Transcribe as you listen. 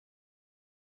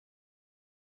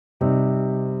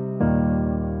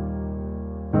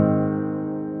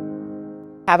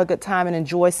have a good time and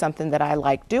enjoy something that I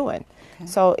like doing. Okay.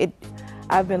 So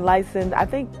I've been licensed, I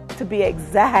think to be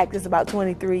exact, it's about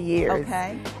 23 years.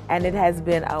 Okay. And it has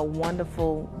been a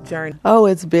wonderful journey. Oh,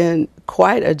 it's been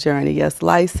quite a journey. Yes,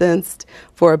 licensed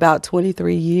for about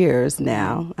 23 years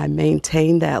now. I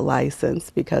maintain that license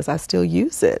because I still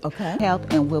use it. Okay.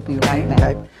 Help, and we'll be right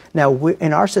back. Okay. Now,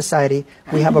 in our society,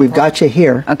 we've got you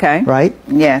here. Okay. Right?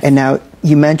 Yes. And now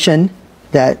you mentioned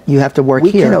that you have to work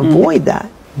here. We can avoid that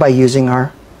by using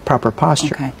our proper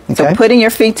posture. Okay. So putting your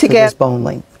feet together. This bone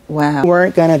length. Wow. We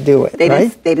weren't going to do it,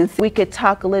 right? They didn't. We could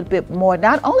talk a little bit more,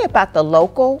 not only about the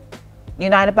local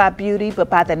United by Beauty, but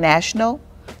by the national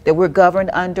that we're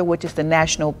governed under, which is the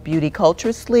National Beauty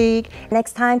Cultures League.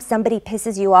 Next time somebody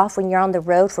pisses you off when you're on the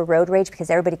road for road rage, because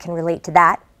everybody can relate to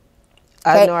that.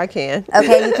 Okay? I know I can.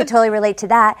 Okay, you can totally relate to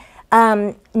that.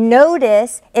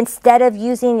 Notice, instead of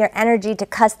using your energy to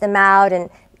cuss them out, and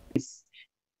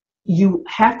you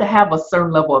have to have a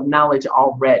certain level of knowledge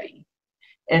already.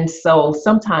 And so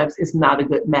sometimes it's not a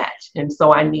good match. And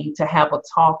so I need to have a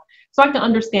talk so I can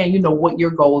understand, what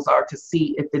your goals are to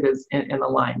see if it is in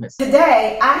alignment.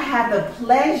 Today, I have the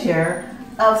pleasure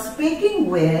of speaking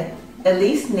with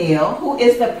Elise Neal, who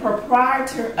is the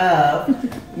proprietor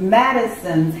of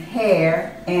Madison's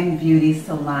Hair and Beauty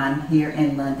Salon here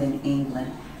in London,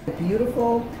 England. A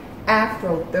beautiful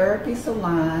Afro therapy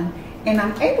salon. And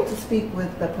I'm able to speak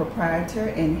with the proprietor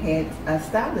and head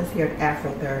stylist here at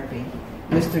Afro Therapy,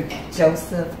 Mr.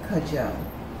 Joseph Cudjoe.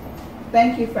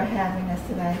 Thank you for having us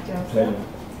today, Joseph.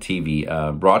 TV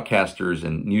broadcasters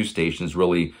and news stations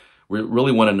really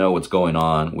want to know what's going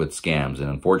on with scams, and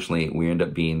unfortunately, we end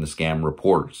up being the scam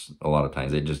reporters a lot of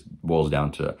times. It just boils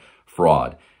down to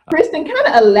fraud. Kristen, kind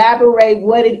of elaborate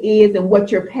what it is and what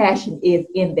your passion is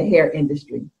in the hair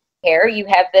industry. Hair, you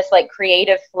have this like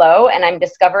creative flow, and I'm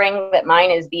discovering that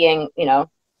mine is being,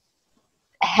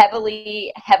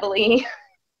 heavily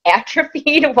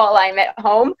atrophied while I'm at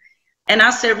home. And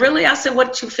I said, really? I said,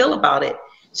 what did you feel about it?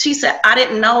 She said, I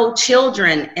didn't know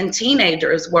children and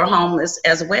teenagers were homeless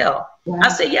as well. Wow. I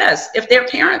said, yes, if their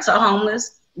parents are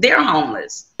homeless, they're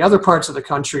homeless. The other parts of the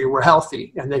country were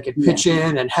healthy, and they could pitch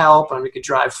in and help, and we could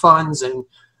drive funds, and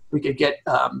we could get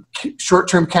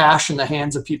short-term cash in the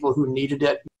hands of people who needed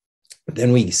it.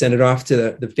 Then we send it off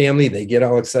to the family. They get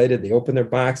all excited. They open their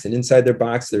box, and inside their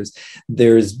box,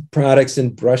 there's products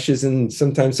and brushes and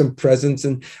sometimes some presents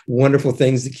and wonderful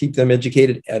things to keep them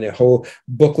educated, and a whole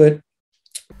booklet.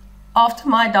 After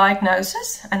my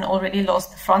diagnosis and already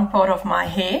lost the front part of my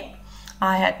hair,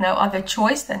 I had no other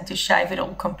choice than to shave it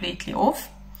all completely off.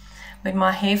 When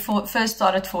my hair first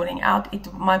started falling out,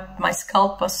 my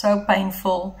scalp was so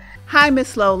painful. Hi,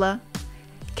 Miss Lola.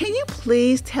 Can you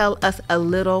please tell us a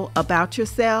little about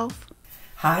yourself?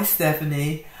 Hi,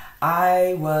 Stephanie.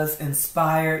 I was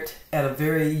inspired at a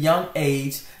very young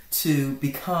age to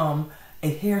become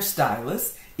a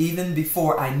hairstylist. Even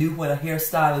before I knew what a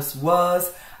hairstylist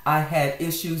was, I had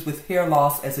issues with hair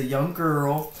loss as a young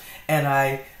girl, and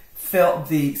I felt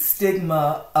the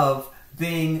stigma of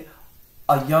being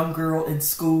a young girl in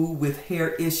school with hair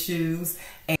issues.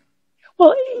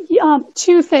 Well,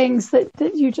 two things that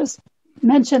you just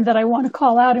mentioned that I want to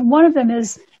call out, and one of them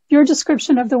is your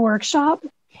description of the workshop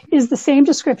is the same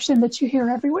description that you hear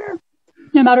everywhere,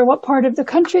 no matter what part of the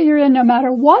country you're in, no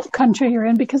matter what country you're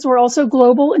in, because we're also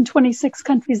global in 26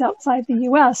 countries outside the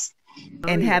U.S.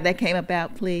 And how that came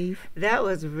about, please? That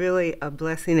was really a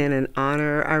blessing and an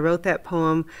honor. I wrote that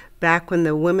poem back when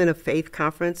the Women of Faith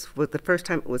Conference was the first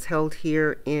time it was held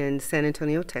here in San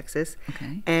Antonio, Texas.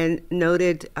 Okay. And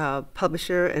noted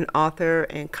publisher and author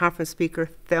and conference speaker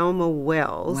Thelma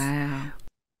Wells. Wow.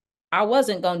 I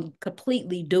wasn't going to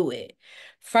completely do it.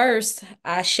 First,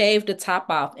 I shaved the top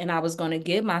off, and I was going to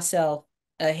give myself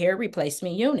a hair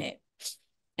replacement unit.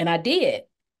 And I did.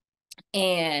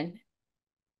 And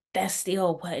that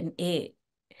still wasn't it.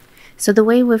 So the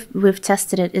way we've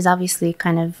tested it is obviously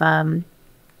kind of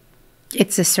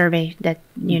it's a survey that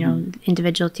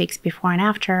individual takes before and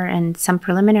after, and some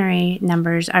preliminary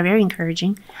numbers are very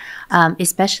encouraging,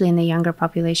 especially in the younger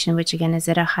population, which again is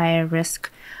at a higher risk.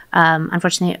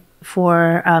 Unfortunately,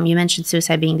 for you mentioned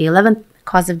suicide being the 11th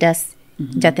cause of death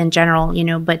in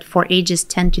general, but for ages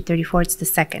 10 to 34, it's the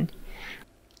second.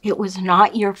 It was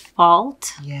not your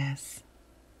fault. Yes.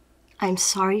 I'm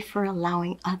sorry for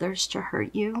allowing others to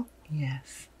hurt you.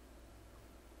 Yes.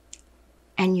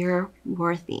 And you're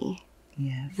worthy.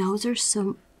 Yes. Those are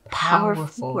some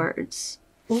powerful words.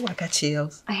 Oh, I got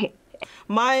chills.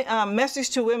 My message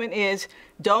to women is,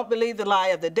 don't believe the lie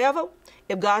of the devil.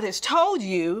 If God has told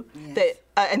you that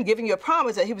and giving you a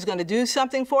promise that he was going to do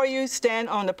something for you, stand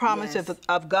on the promise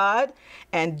of God,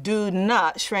 and do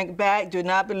not shrink back. Do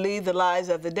not believe the lies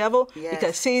of the devil,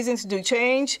 because seasons do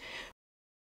change.